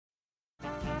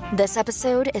This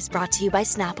episode is brought to you by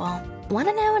Snapple. Want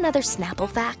to know another Snapple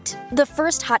fact? The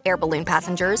first hot air balloon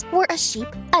passengers were a sheep,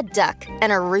 a duck,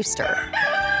 and a rooster.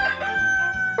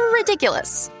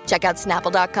 Ridiculous. Check out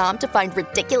Snapple.com to find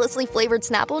ridiculously flavored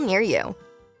Snapple near you.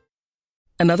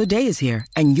 Another day is here,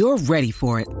 and you're ready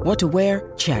for it. What to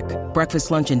wear? Check.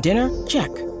 Breakfast, lunch, and dinner?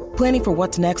 Check. Planning for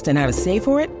what's next and how to save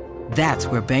for it? That's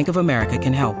where Bank of America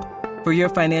can help. For your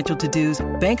financial to-dos,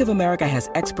 Bank of America has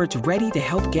experts ready to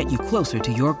help get you closer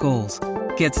to your goals.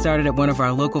 Get started at one of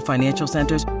our local financial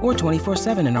centers or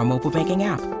 24/7 in our mobile banking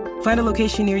app. Find a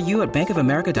location near you at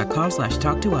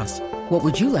bankofamerica.com/talktous. What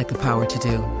would you like the power to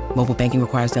do? Mobile banking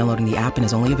requires downloading the app and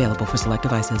is only available for select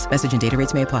devices. Message and data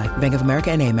rates may apply. Bank of America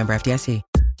N.A., member FDIC.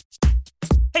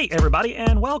 Hey, everybody,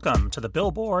 and welcome to the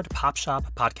Billboard Pop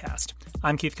Shop Podcast.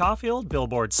 I'm Keith Caulfield,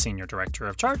 Billboard's Senior Director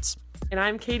of Charts. And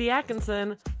I'm Katie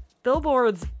Atkinson,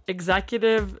 Billboard's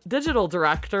Executive Digital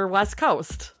Director, West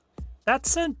Coast.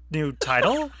 That's a new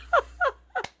title.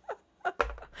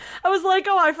 I was like,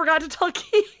 oh, I forgot to tell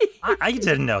Keith. I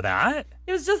didn't know that.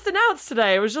 It was just announced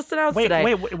today.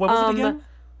 Wait, what was it again?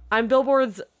 I'm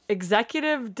Billboard's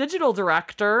Executive Digital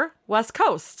Director, West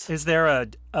Coast. Is there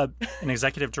an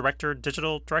Executive Director,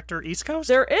 Digital Director, East Coast?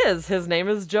 There is. His name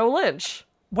is Joe Lynch.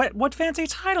 What fancy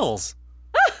titles?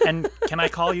 And can I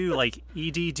call you, like,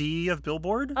 EDD of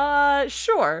Billboard?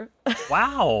 Sure.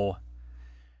 Wow.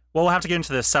 Well, we'll have to get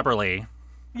into this separately.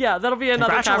 Yeah, that'll be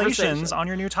another Congratulations conversation. on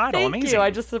your new title. Thank Amazing. you.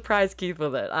 I just surprised Keith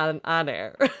with it on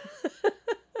air.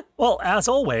 Well, as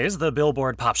always, the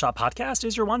Billboard Pop Shop Podcast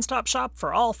is your one-stop shop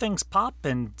for all things pop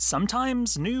and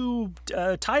sometimes new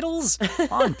titles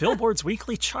on Billboard's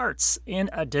weekly charts. In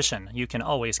addition, you can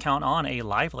always count on a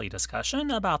lively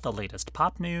discussion about the latest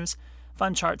pop news,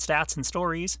 fun chart stats and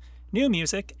stories, new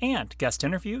music, and guest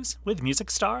interviews with music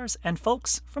stars and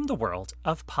folks from the world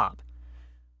of pop.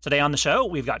 Today on the show,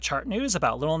 we've got chart news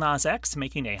about Lil Nas X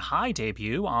making a high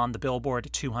debut on the Billboard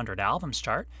 200 Albums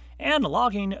chart and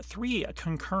logging 3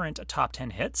 concurrent top 10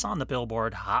 hits on the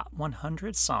Billboard Hot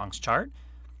 100 Songs chart,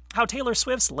 how Taylor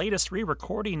Swift's latest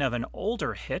re-recording of an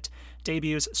older hit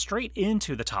debuts straight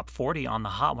into the top 40 on the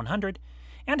Hot 100,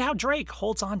 and how Drake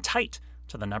holds on tight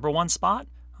to the number 1 spot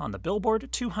on the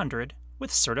Billboard 200 with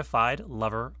Certified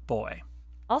Lover Boy.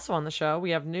 Also on the show,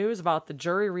 we have news about the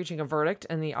jury reaching a verdict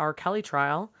in the R. Kelly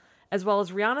trial, as well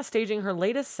as Rihanna staging her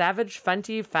latest Savage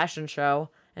Fenty fashion show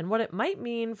and what it might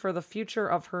mean for the future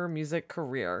of her music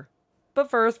career. But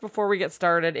first, before we get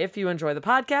started, if you enjoy the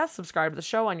podcast, subscribe to the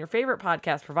show on your favorite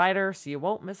podcast provider so you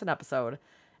won't miss an episode.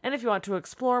 And if you want to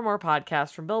explore more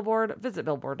podcasts from Billboard, visit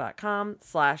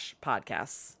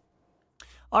billboard.com/podcasts.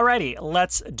 Alrighty,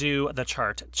 let's do the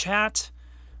chart chat.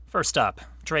 First up,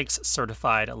 Drake's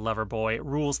Certified Lover Boy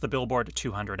rules the Billboard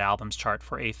 200 Albums chart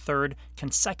for a third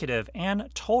consecutive and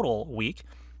total week,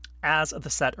 as the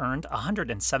set earned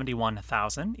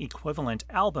 171,000 equivalent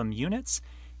album units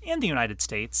in the United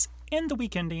States in the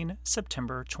week ending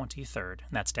September 23rd.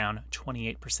 That's down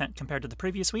 28% compared to the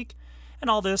previous week, and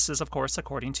all this is, of course,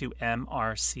 according to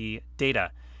MRC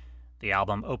data. The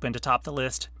album opened atop the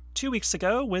list 2 weeks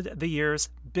ago with the year's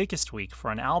biggest week for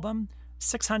an album,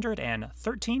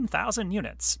 613,000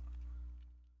 units.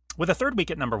 With a third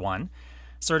week at number 1,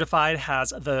 Certified has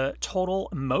the total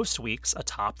most weeks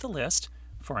atop the list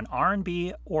for an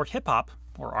R&B or hip-hop,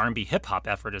 or R&B hip-hop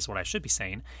effort is what I should be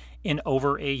saying, in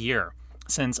over a year,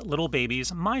 since Lil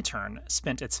Baby's My Turn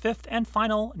spent its 5th and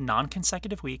final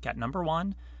non-consecutive week at number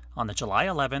 1 on the July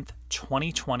 11th,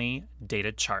 2020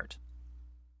 dated chart.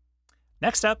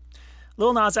 Next up,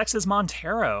 Lil Nas X's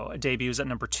Montero debuts at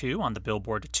number 2 on the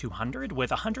Billboard 200 with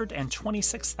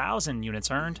 126,000 units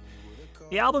earned.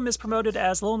 The album is promoted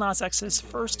as Lil Nas X's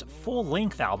first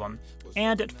full-length album,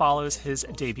 and it follows his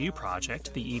debut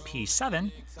project, the EP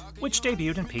 7, which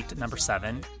debuted and peaked at number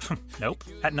 7,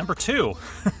 at number 2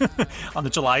 on the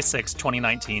July 6,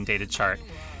 2019 dated chart.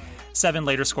 7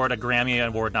 later scored a Grammy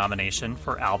Award nomination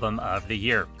for Album of the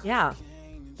Year. Yeah.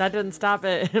 That didn't stop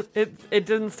it. It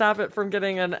didn't stop it from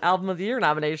getting an Album of the Year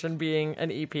nomination being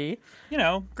an EP. You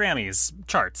know, Grammys,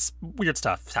 charts, weird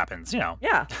stuff happens, you know.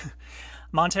 Yeah.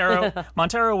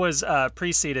 Montero was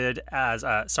preceded by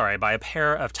a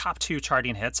pair of top 2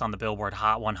 charting hits on the Billboard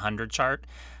Hot 100 chart.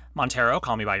 Montero,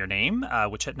 Call Me By Your Name,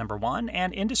 which hit number 1,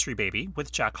 and Industry Baby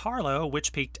with Jack Harlow,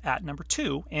 which peaked at number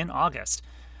 2 in August.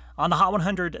 On the Hot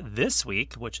 100 this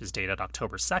week, which is dated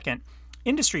October 2nd,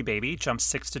 Industry Baby jumps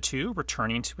 6 to 2,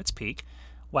 returning to its peak,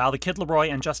 while the Kid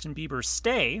Laroi and Justin Bieber's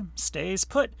Stay stays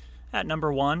put at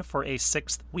number 1 for a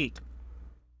 6th week.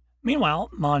 Meanwhile,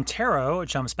 Montero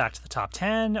jumps back to the top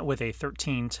 10 with a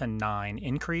 13-9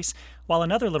 increase, while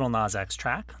another Lil Nas X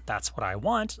track, That's What I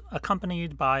Want,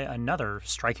 accompanied by another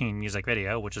striking music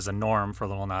video, which is a norm for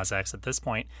Lil Nas X at this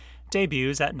point,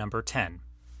 debuts at number 10.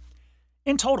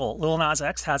 In total, Lil Nas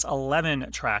X has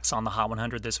 11 tracks on the Hot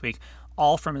 100 this week,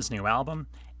 all from his new album.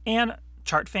 And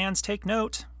chart fans take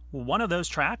note, one of those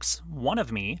tracks, One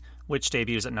of Me, which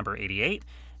debuts at number 88,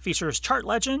 features chart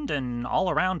legend and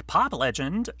all-around pop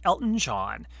legend Elton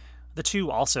John. The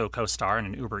two also co-star in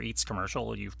an Uber Eats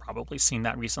commercial. You've probably seen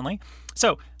that recently.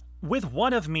 So, with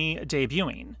One of Me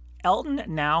debuting, Elton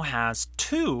now has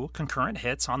 2 concurrent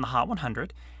hits on the Hot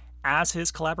 100, as his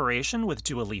collaboration with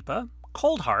Dua Lipa,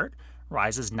 Cold Heart,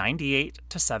 rises 98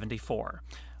 to 74.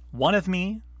 One of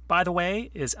Me, by the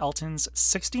way, is Elton's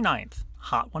 69th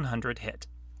Hot 100 hit.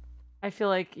 I feel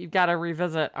like you've got to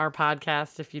revisit our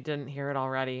podcast if you didn't hear it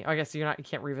already. I guess you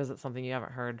can't revisit something you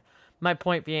haven't heard. My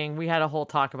point being, we had a whole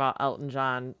talk about Elton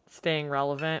John staying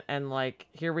relevant, and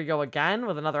here we go again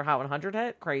with another Hot 100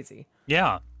 hit. Crazy.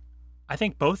 Yeah. I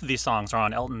think both of these songs are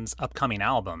on Elton's upcoming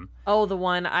album. Oh, the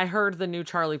one I heard, the new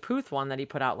Charlie Puth one that he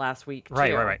put out last week. Too.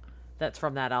 Right. That's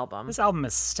from that album. This album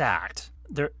is stacked.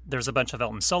 There's a bunch of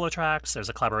Elton solo tracks. There's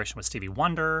a collaboration with Stevie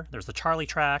Wonder. There's the Charlie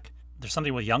track. There's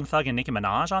something with Young Thug and Nicki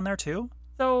Minaj on there too.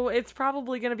 So it's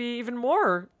probably going to be even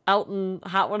more Elton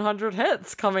Hot 100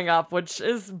 hits coming up, which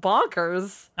is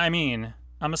bonkers. I mean,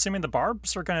 I'm assuming the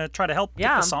Barbs are going to try to help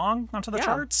get the song onto the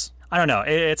charts. I don't know.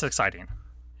 It's exciting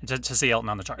to see Elton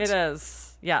on the charts. It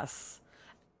is, yes.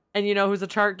 And you know who's a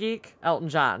chart geek? Elton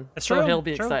John. It's so true. He'll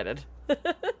be excited.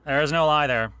 There's no lie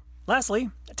there. Lastly,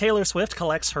 Taylor Swift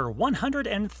collects her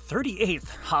 138th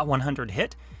Hot 100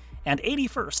 hit and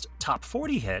 81st Top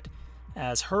 40 hit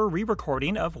as her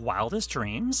re-recording of Wildest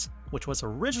Dreams, which was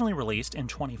originally released in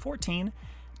 2014,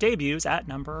 debuts at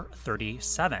number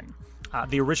 37.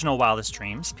 The original Wildest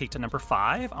Dreams peaked at number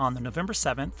 5 on the November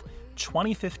 7th,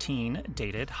 2015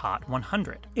 dated Hot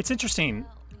 100. It's interesting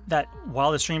that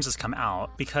Wildest Dreams has come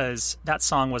out because that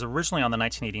song was originally on the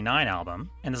 1989 album,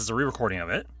 and this is a re-recording of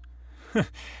it.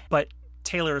 But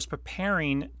Taylor is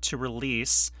preparing to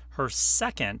release her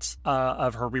second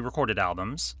of her re-recorded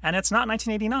albums, and it's not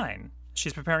 1989.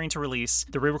 She's preparing to release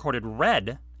the re-recorded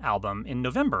Red album in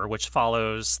November, which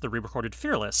follows the re-recorded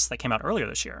Fearless that came out earlier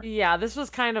this year. Yeah, this was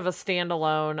kind of a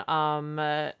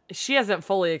standalone. She hasn't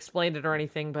fully explained it or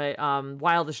anything, but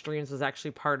Wildest Dreams was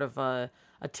actually part of a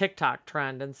TikTok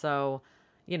trend, and so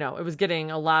it was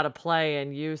getting a lot of play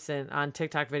and use on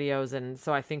TikTok videos, and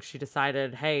so I think she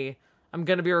decided, hey, I'm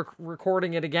going to be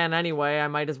recording it again anyway. I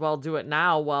might as well do it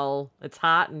now while it's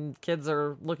hot and kids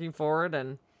are looking for it.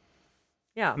 And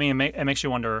yeah. I mean, it makes you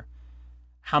wonder,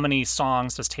 how many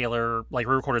songs does Taylor,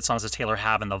 re-recorded songs does Taylor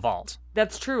have in the vault?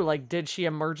 That's true. Did she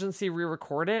emergency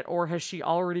re-record it, or has she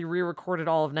already re-recorded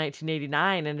all of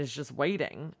 1989 and is just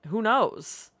waiting? Who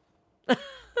knows? She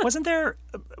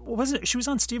was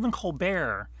on Stephen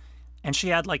Colbert, and she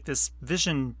had this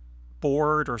vision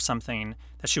board or something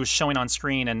that she was showing on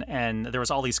screen, and there was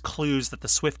all these clues that the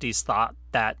Swifties thought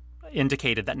that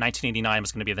indicated that 1989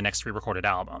 was going to be the next re-recorded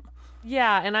album.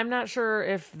 Yeah, and I'm not sure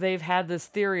if they've had this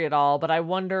theory at all, but I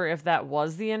wonder if that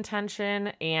was the intention.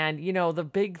 And, the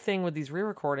big thing with these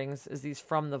re-recordings is these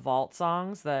From the Vault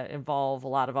songs that involve a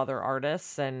lot of other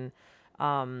artists and,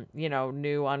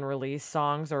 new unreleased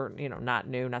songs, or, not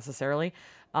new necessarily.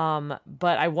 But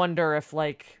I wonder if,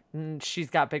 she's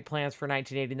got big plans for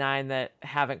 1989 that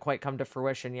haven't quite come to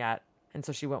fruition yet. And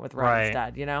so she went with Red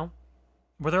instead,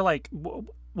 Were there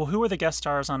who were the guest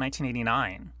stars on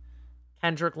 1989?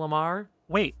 Kendrick Lamar.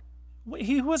 Wait,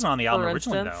 he wasn't on the album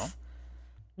originally, though.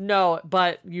 No,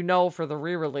 but for the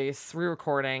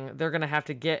re-recording, they're gonna have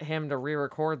to get him to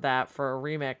re-record that for a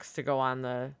remix to go on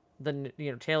the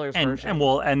Taylor's version.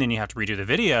 And then you have to redo the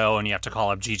video, and you have to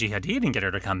call up Gigi Hadid and get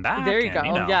her to come back. There you go.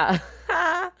 Yeah.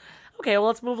 Okay, well,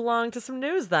 let's move along to some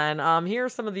news then. Here are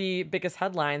some of the biggest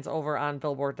headlines over on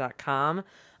Billboard.com.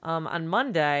 On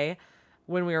Monday,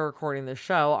 when we were recording this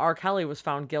show, R. Kelly was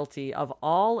found guilty of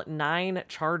all 9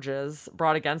 charges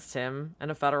brought against him in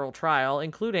a federal trial,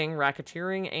 including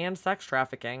racketeering and sex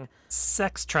trafficking.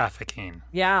 Sex trafficking?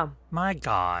 Yeah. My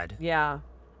God. Yeah.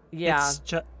 It's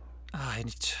just...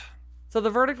 So the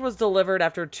verdict was delivered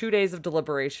after 2 days of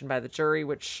deliberation by the jury,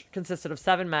 which consisted of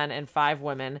 7 men and 5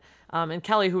 women. And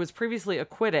Kelly, who was previously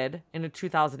acquitted in a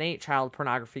 2008 child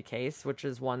pornography case, which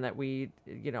is one that we,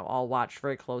 all watched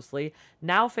very closely,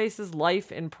 now faces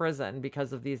life in prison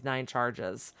because of these 9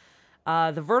 charges.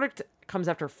 The verdict comes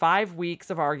after 5 weeks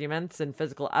of arguments and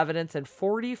physical evidence and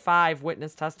 45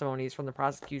 witness testimonies from the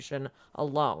prosecution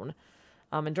alone.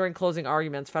 And during closing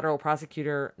arguments, federal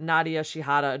prosecutor Nadia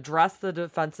Shihada addressed the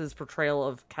defense's portrayal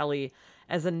of Kelly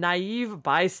as a naive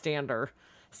bystander,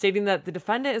 stating that the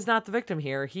defendant is not the victim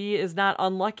here. He is not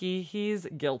unlucky. He's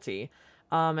guilty.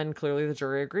 And clearly the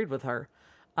jury agreed with her.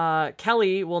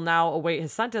 Kelly will now await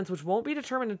his sentence, which won't be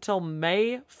determined until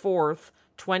May 4th,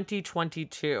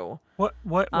 2022.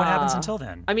 What happens until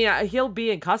then? I mean, he'll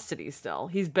be in custody still.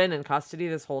 He's been in custody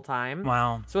this whole time.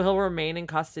 Wow. So he'll remain in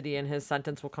custody, and his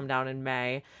sentence will come down in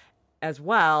May. As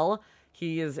well,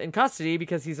 he is in custody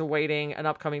because he's awaiting an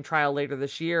upcoming trial later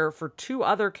this year for 2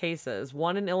 other cases,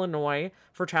 one in Illinois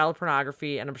for child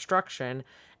pornography and obstruction,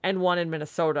 and one in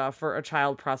Minnesota for a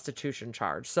child prostitution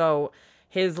charge. So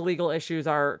his legal issues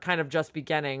are kind of just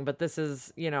beginning, but this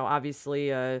is, obviously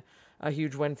a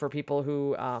huge win for people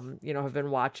who, have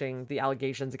been watching the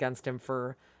allegations against him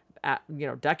for,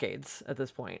 decades at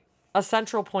this point. A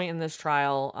central point in this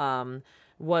trial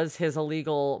was his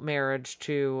illegal marriage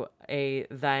to a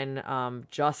then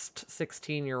just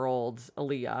 16-year-old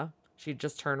Aaliyah. She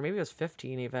just turned, maybe it was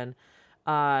 15 even.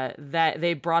 That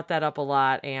they brought that up a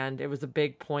lot, and it was a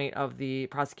big point of the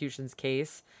prosecution's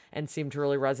case and seemed to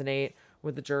really resonate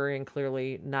with the jury. And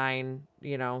clearly 9,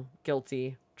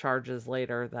 guilty charges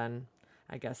later, then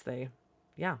I guess they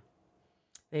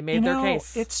made their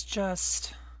case. It's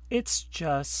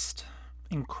just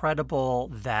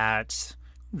incredible that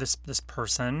this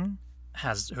person who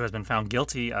has been found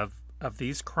guilty of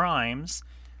these crimes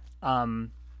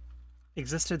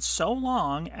existed so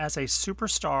long as a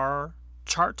superstar,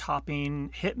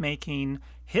 chart-topping, hit-making,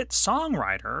 hit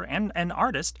songwriter and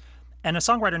artist, and a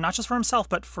songwriter not just for himself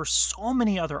but for so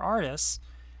many other artists,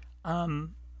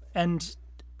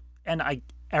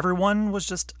 everyone was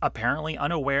just apparently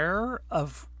unaware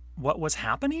of what was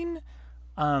happening.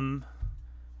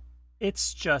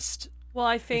 It's just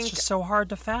so hard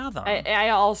to fathom. I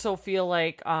also feel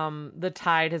like the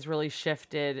tide has really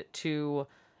shifted to,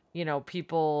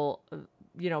 people,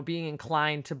 being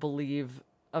inclined to believe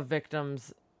a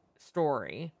victim's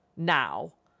story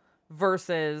now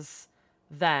versus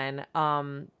then.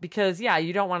 Because,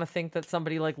 you don't want to think that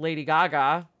somebody like Lady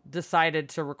Gaga decided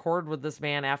to record with this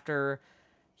man after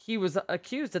he was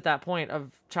accused at that point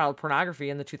of child pornography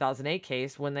in the 2008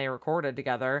 case when they recorded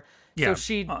together. Yeah, so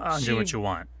she do what you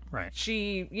want. Right.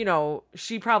 She,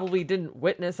 she probably didn't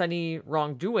witness any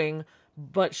wrongdoing,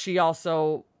 but she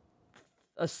also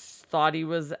thought he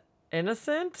was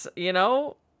innocent, I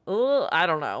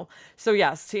don't know. So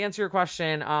yes, to answer your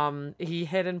question, he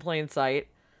hid in plain sight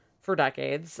for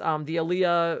decades. The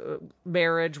Aaliyah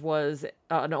marriage was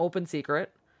an open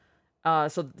secret.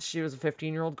 So she was a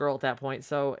 15-year-old girl at that point.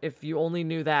 So if you only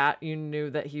knew that, you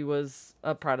knew that he was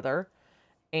a predator.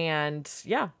 And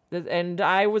and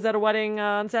I was at a wedding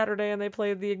on Saturday and they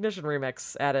played the Ignition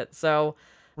remix at it. So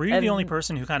were you the only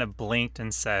person who kind of blinked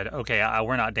and said, okay,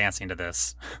 we're not dancing to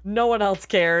this? No one else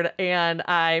cared. And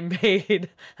I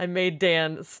made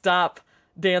Dan stop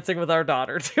dancing with our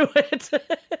daughter to it.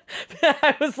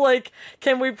 I was like,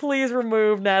 can we please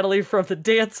remove Natalie from the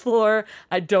dance floor?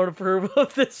 I don't approve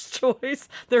of this choice.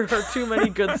 There are too many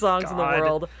good songs in the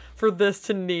world for this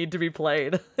to need to be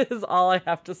played, is all I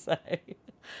have to say.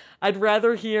 I'd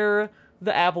rather hear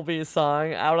the Applebee's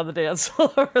song out on the dance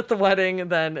floor at the wedding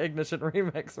than Ignition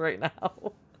remix right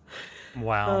now.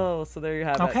 Wow. Oh, so there you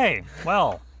have it. Okay,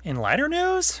 well, in lighter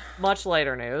news? Much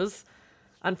lighter news.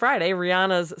 On Friday,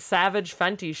 Rihanna's Savage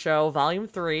Fenty Show Volume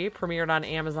 3 premiered on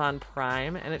Amazon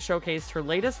Prime, and it showcased her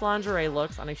latest lingerie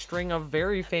looks on a string of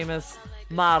very famous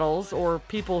models, or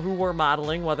people who were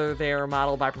modeling, whether they are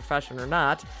modeled by profession or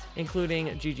not,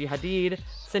 including Gigi Hadid,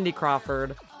 Cindy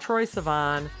Crawford, Troye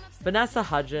Sivan, Vanessa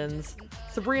Hudgens,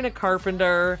 Sabrina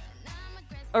Carpenter,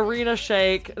 Arena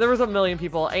Shayk. There was a million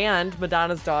people, and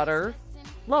Madonna's daughter,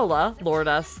 Lola,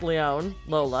 Lourdes Leon,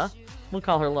 Lola. We'll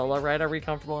call her Lola, right? Are we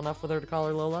comfortable enough with her to call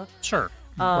her Lola? Sure.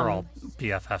 We're all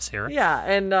BFFs here. Yeah,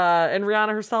 and Rihanna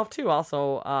herself, too,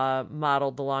 also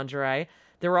modeled the lingerie.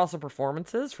 There were also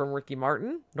performances from Ricky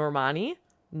Martin, Normani,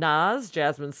 Nas,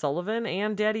 Jasmine Sullivan,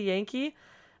 and Daddy Yankee.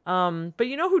 But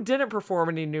you know who didn't perform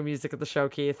any new music at the show,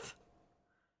 Keith?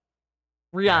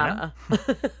 Rihanna.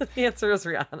 The answer is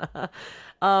Rihanna.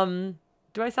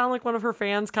 Do I sound like one of her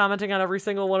fans commenting on every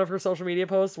single one of her social media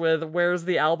posts with "Where's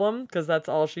the album?" Because that's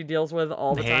all she deals with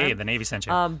all the time. Hey, the Navy sent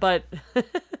you. But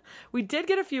we did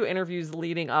get a few interviews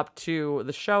leading up to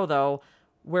the show, though,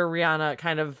 where Rihanna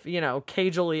kind of,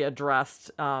 cagily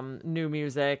addressed new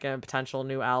music and potential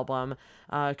new album,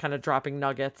 kind of dropping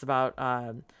nuggets about,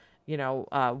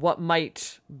 what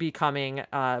might be coming,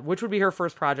 which would be her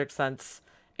first project since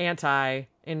Anti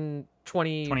in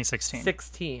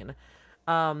 2016.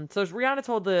 So Rihanna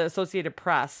told the Associated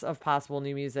Press of possible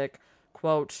new music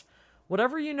quote,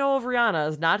 "Whatever you know of Rihanna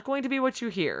is not going to be what you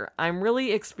hear. I'm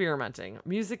really experimenting.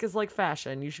 Music is like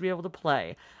fashion. You should be able to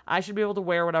play. I should be able to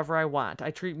wear whatever I want.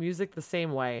 I treat music the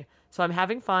same way. So I'm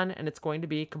having fun, and it's going to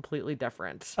be completely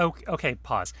different." Okay,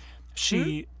 pause.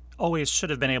 She always should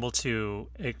have been able to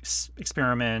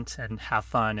experiment and have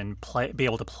fun and be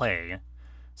able to play.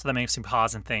 So that makes me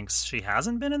pause and thinks she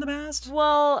hasn't been in the past?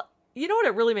 Well, you know what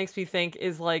it really makes me think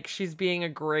is like she's being a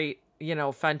great,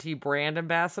 Fenty brand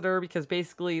ambassador, because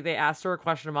basically they asked her a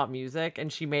question about music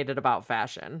and she made it about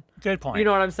fashion. Good point. You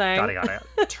know what I'm saying? Got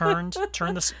it. Turn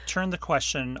the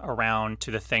question around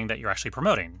to the thing that you're actually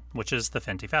promoting, which is the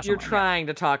Fenty fashion You're line. trying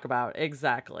to talk about.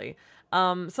 Exactly.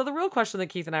 So the real question that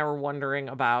Keith and I were wondering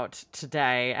about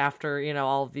today, after,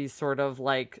 all of these sort of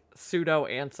like pseudo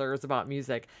answers about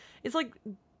music, is like,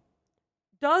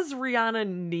 does Rihanna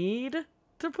need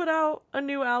to put out a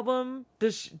new album?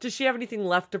 Does she have anything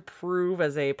left to prove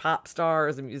as a pop star,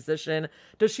 as a musician?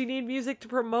 Does she need music to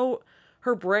promote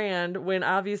her brand when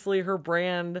obviously her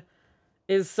brand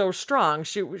is so strong?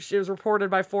 She was reported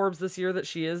by Forbes this year that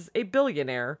she is a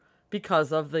billionaire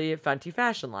because of the Fenty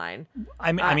fashion line.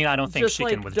 I mean, I don't think she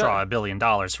can withdraw $1 billion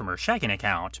from her checking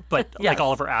account, but Yes. like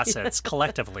all of her assets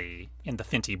collectively in the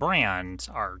Fenty brand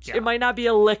are, yeah. It might not be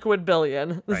a liquid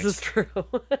billion. This Right. is true.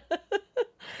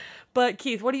 But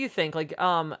Keith, what do you think? Like,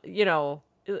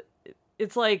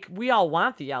 it's like we all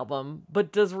want the album,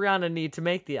 but does Rihanna need to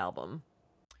make the album?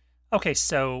 Okay,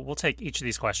 so we'll take each of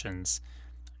these questions.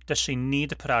 Does she need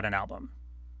to put out an album?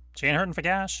 She ain't hurting for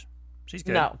cash. She's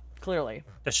good. No, clearly.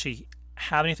 Does she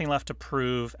have anything left to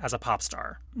prove as a pop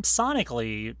star?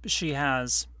 Sonically, she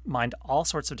has mined all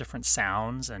sorts of different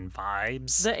sounds and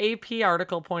vibes. The AP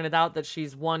article pointed out that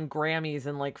she's won Grammys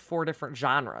in like 4 different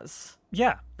genres.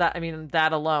 Yeah. That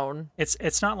alone.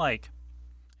 It's not like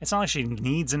she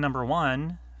needs a number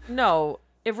one. No,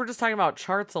 if we're just talking about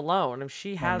charts alone,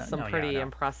 she has some pretty no.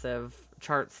 impressive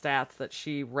chart stats that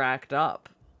she racked up.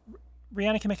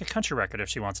 Rihanna can make a country record if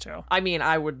she wants to. I mean,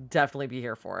 I would definitely be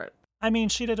here for it. I mean,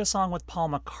 she did a song with Paul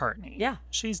McCartney. Yeah.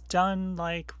 She's done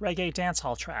like reggae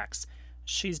dancehall tracks.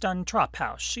 She's done trap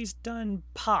house. She's done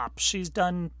pop. She's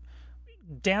done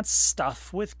dance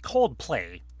stuff with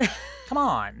Coldplay. Come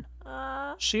on.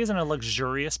 She is in a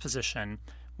luxurious position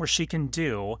where she can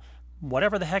do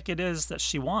whatever the heck it is that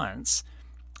she wants.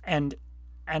 And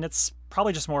it's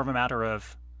probably just more of a matter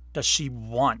of, does she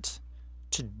want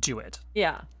to do it?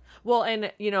 Yeah. Well,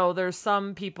 and, there's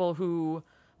some people who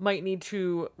might need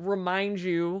to remind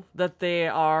you that they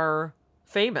are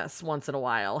famous once in a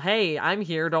while. Hey, I'm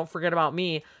here. Don't forget about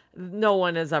me. No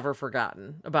one has ever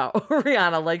forgotten about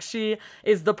Rihanna. Like, she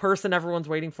is the person everyone's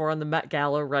waiting for on the Met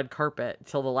Gala red carpet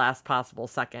till the last possible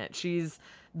second. She's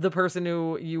the person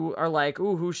who you are like,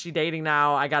 ooh, who's she dating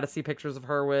now? I got to see pictures of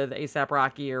her with A$AP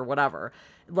Rocky or whatever.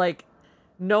 Like,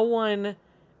 no one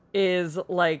is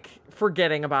like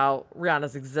forgetting about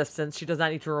Rihanna's existence. She does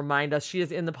not need to remind us. She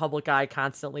is in the public eye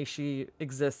constantly. She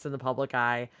exists in the public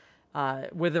eye,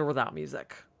 with or without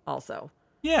music also.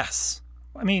 Yes.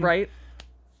 I mean, right?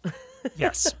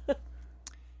 Yes.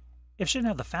 If she didn't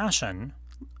have the fashion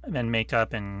and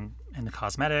makeup and the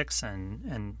cosmetics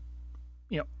and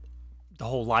the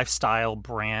whole lifestyle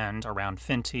brand around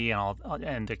Fenty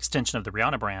and the extension of the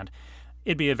Rihanna brand,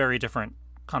 it'd be a very different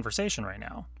conversation right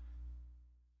now.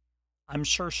 I'm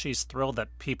sure she's thrilled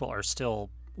that people are still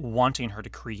wanting her to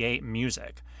create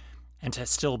music and to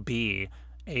still be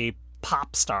a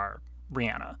pop star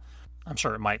Rihanna. I'm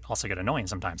sure it might also get annoying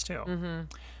sometimes too. Mm-hmm.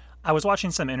 I was watching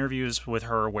some interviews with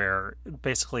her where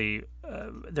basically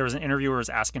there was an interviewer was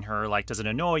asking her, like, does it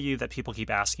annoy you that people keep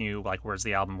asking you, like, where's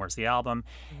the album? Where's the album?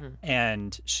 Mm-hmm.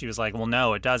 And she was like, well,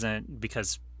 no, it doesn't,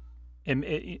 because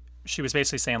she was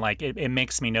basically saying, like, it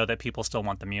makes me know that people still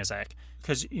want the music.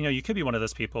 Because, you could be one of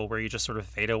those people where you just sort of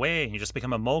fade away and you just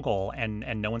become a mogul and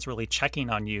no one's really checking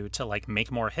on you to, like,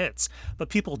 make more hits. But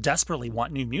people desperately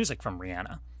want new music from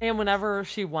Rihanna. And whenever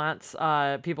she wants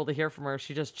people to hear from her,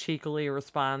 she just cheekily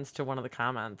responds to one of the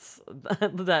comments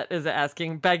that is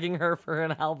begging her for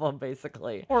an album,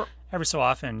 basically. Or every so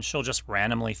often, she'll just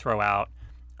randomly throw out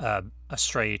a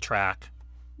stray track,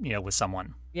 with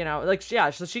someone.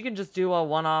 So she can just do a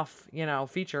one-off,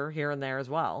 feature here and there as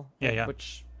well. Yeah.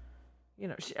 Which,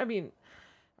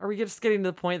 are we just getting to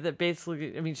the point that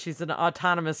basically, she's an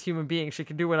autonomous human being. She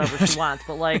can do whatever she wants.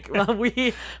 But like,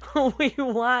 we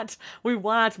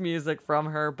want music from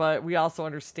her, but we also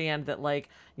understand that, like,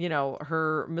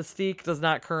 her mystique does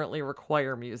not currently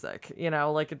require music.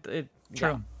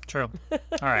 True. All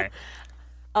right.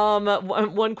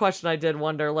 One question I did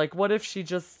wonder, like, what if she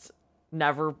just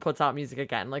never puts out music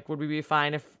again? Like, would we be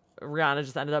fine if Rihanna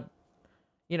just ended up,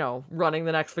 running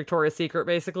the next Victoria's Secret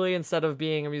basically instead of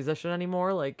being a musician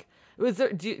anymore. Like,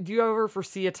 do you ever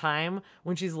foresee a time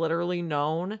when she's literally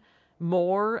known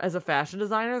more as a fashion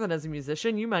designer than as a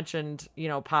musician? You mentioned,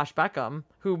 Posh Beckham,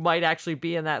 who might actually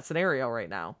be in that scenario right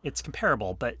now. It's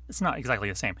comparable, but it's not exactly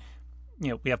the same.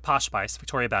 We have Posh Spice,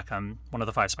 Victoria Beckham, one of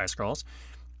the 5 Spice Girls,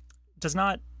 does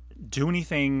not do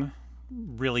anything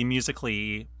really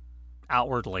musically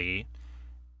outwardly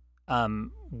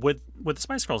with the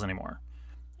Spice Girls anymore.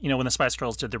 When the Spice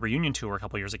Girls did the reunion tour a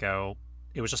couple years ago,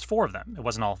 it was just 4 of them. It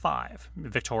wasn't all 5.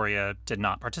 Victoria did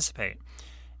not participate.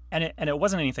 And it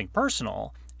wasn't anything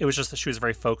personal. It was just that she was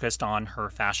very focused on her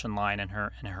fashion line and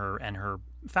her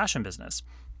fashion business.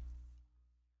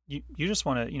 You just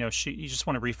want to you just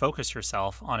want to refocus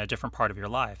yourself on a different part of your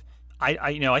life.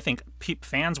 I think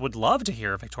fans would love to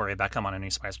hear Victoria Beckham on a new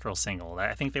Spice Girls single.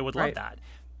 I think they would love that.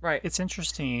 Right. It's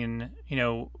interesting,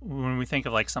 when we think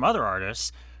of like some other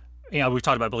artists. We've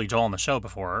talked about Billy Joel on the show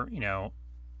before.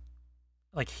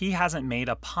 Like he hasn't made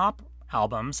a pop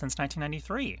album since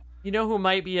 1993. Who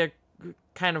might be a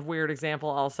kind of weird example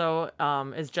also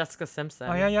is Jessica Simpson.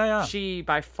 Oh, yeah. She,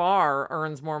 by far,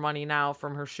 earns more money now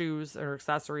from her shoes, her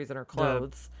accessories, and her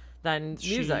clothes than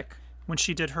music. When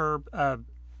she did her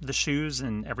the shoes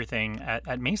and everything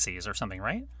at Macy's or something,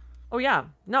 right? Oh, yeah.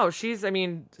 No, she's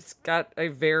got a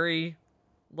very,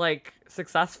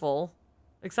 successful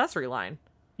accessory line.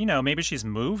 Maybe she's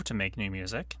moved to make new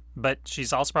music, but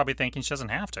she's also probably thinking she doesn't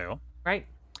have to. Right.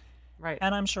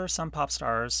 And I'm sure some pop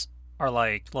stars are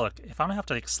like, look, if I don't have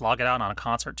to slog it out on a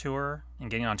concert tour and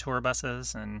getting on tour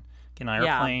buses and getting on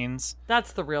airplanes.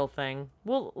 That's the real thing.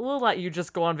 We'll let you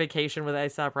just go on vacation with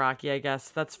A$AP Rocky, I guess.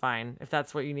 That's fine if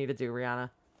that's what you need to do, Rihanna.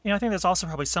 I think there's also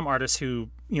probably some artists who,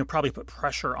 probably put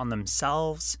pressure on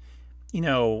themselves.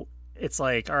 It's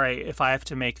like, all right, if I have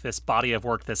to make this body of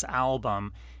work, this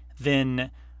album,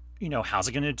 then how's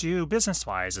it going to do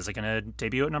business-wise? Is it going to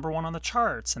debut at number 1 on the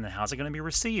charts? And then how's it going to be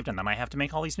received? And then I have to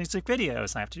make all these music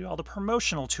videos, and I have to do all the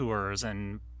promotional tours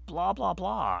and blah, blah,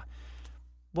 blah.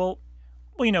 Well,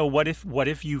 what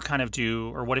if you kind of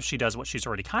do, or what if she does what she's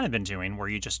already kind of been doing, where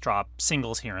you just drop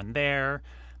singles here and there,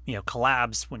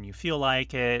 collabs when you feel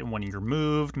like it, when you're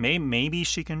moved. Maybe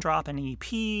she can drop an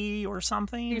EP or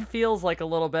something. She feels like a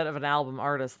little bit of an album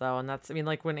artist, though, and that's,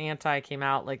 like when Anti came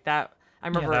out, like that. I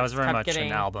remember that was very much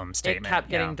an album statement. It kept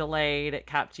getting delayed. It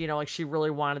kept, like she really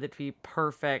wanted it to be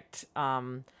perfect.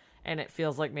 And it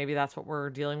feels like maybe that's what we're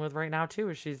dealing with right now too,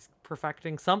 is she's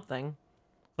perfecting something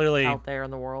clearly out there in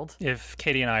the world. If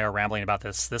Katie and I are rambling about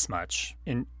this much,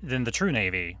 then the True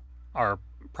Navy are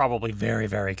probably very,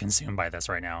 very consumed by this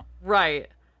right now. Right.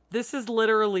 This is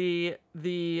literally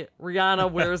the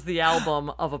Rihanna Where's the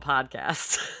Album of a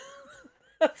podcast.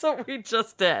 That's what we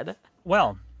just did.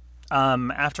 Well,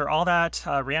 after all that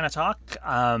Rihanna talk,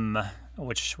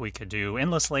 which we could do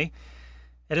endlessly,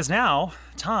 it is now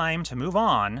time to move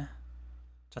on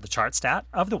to the chart stat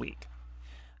of the week.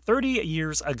 30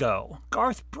 years ago,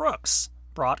 Garth Brooks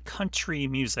brought country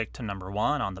music to number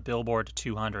 1 on the Billboard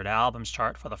 200 albums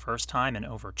chart for the first time in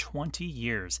over 20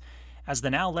 years, as the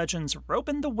now Legends' Rope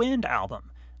in the Wind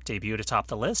album debuted atop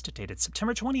the list, dated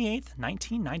September 28,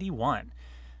 1991.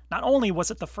 Not only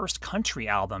was it the first country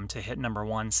album to hit number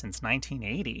 1 since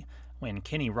 1980, when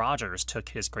Kenny Rogers took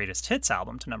his greatest hits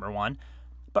album to number 1,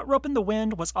 but Rope in the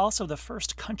Wind was also the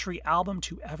first country album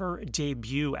to ever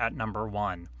debut at number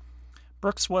 1.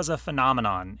 Brooks was a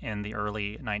phenomenon in the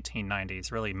early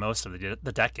 1990s, really most of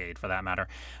the decade for that matter,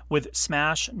 with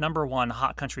smash number 1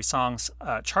 hot country songs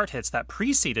chart hits that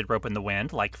preceded Rope in the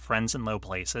Wind, like Friends in Low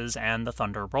Places and The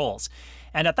Thunder Rolls.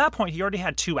 And at that point, he already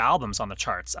had 2 albums on the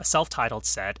charts, a self-titled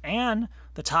set and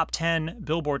the top 10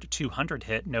 Billboard 200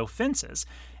 hit No Fences.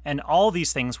 And all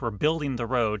these things were building the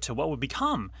road to what would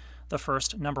become the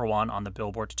first number 1 on the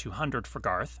Billboard 200 for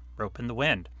Garth, Rope in the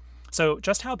Wind. So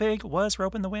just how big was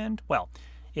Rope in the Wind? Well,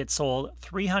 it sold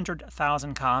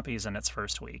 300,000 copies in its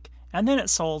first week, and then it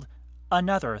sold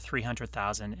another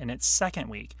 300,000 in its second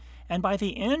week. And by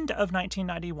the end of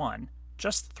 1991,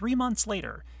 just 3 months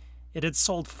later, it had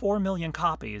sold 4 million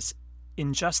copies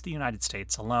in just the United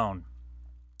States alone.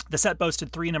 The set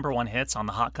boasted 3 number 1 hits on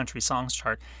the Hot Country Songs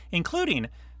chart, including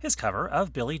his cover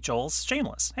of Billy Joel's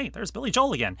Shameless. Hey, there's Billy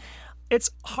Joel again. It's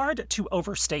hard to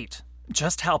overstate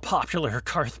just how popular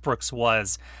Garth Brooks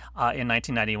was in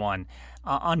 1991.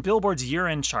 On Billboard's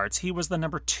year-end charts, he was the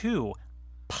number 2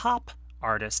 pop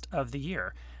artist of the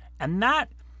year. And that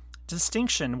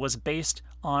distinction was based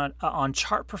on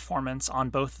chart performance on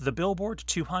both the Billboard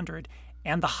 200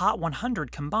 and the Hot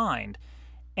 100 combined.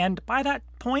 And by that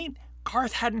point,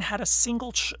 Garth hadn't had a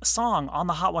single song on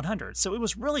the Hot 100, so it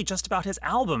was really just about his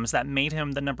albums that made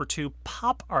him the number 2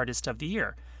 pop artist of the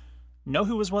year. Know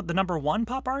who was the number 1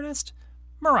 pop artist?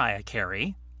 Mariah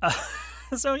Carey.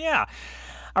 So yeah.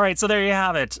 All right, so there you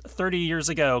have it. 30 years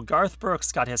ago, Garth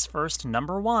Brooks got his first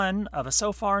number 1 of a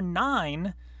so far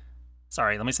 9.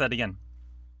 Sorry, let me say that again.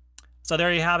 So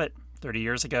there you have it. 30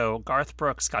 years ago, Garth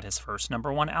Brooks got his first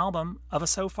number 1 album of a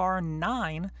so far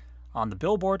 9 on the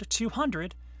Billboard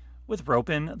 200 with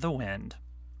Ropin' the Wind.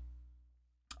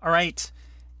 All right,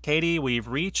 Katie, we've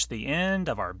reached the end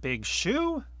of our big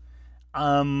shoe.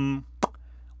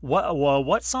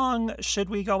 What song should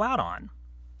we go out on?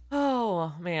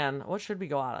 Oh man, what should we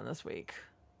go out on this week?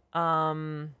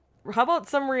 How about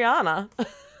some Rihanna?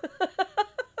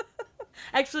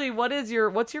 Actually, what's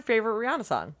your favorite Rihanna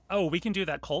song? Oh, we can do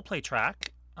that Coldplay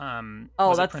track.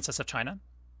 That's Princess of China.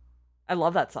 I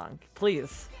love that song.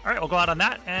 Please. All right, we'll go out on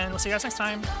that, and we'll see you guys next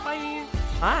time. Bye.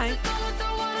 Bye.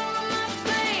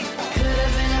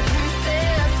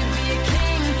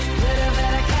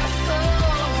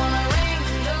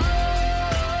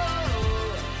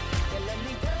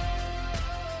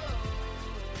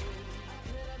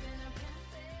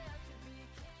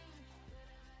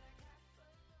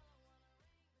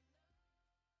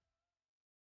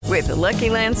 With the Lucky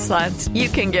Land Slots, you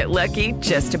can get lucky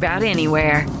just about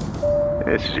anywhere.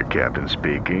 This is your captain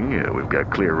speaking. We've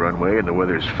got clear runway and the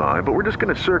weather's fine, but we're just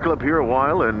going to circle up here a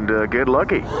while and get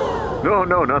lucky.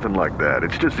 No, nothing like that.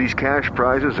 It's just these cash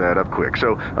prizes add up quick.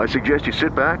 So I suggest you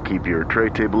sit back, keep your tray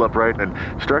table upright, and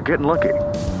start getting lucky.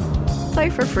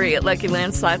 Play for free at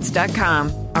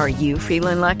LuckyLandSlots.com. Are you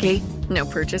feeling lucky? No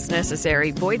purchase necessary.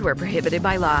 Void where prohibited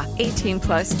by law.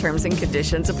 18+ terms and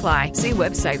conditions apply. See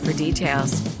website for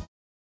details.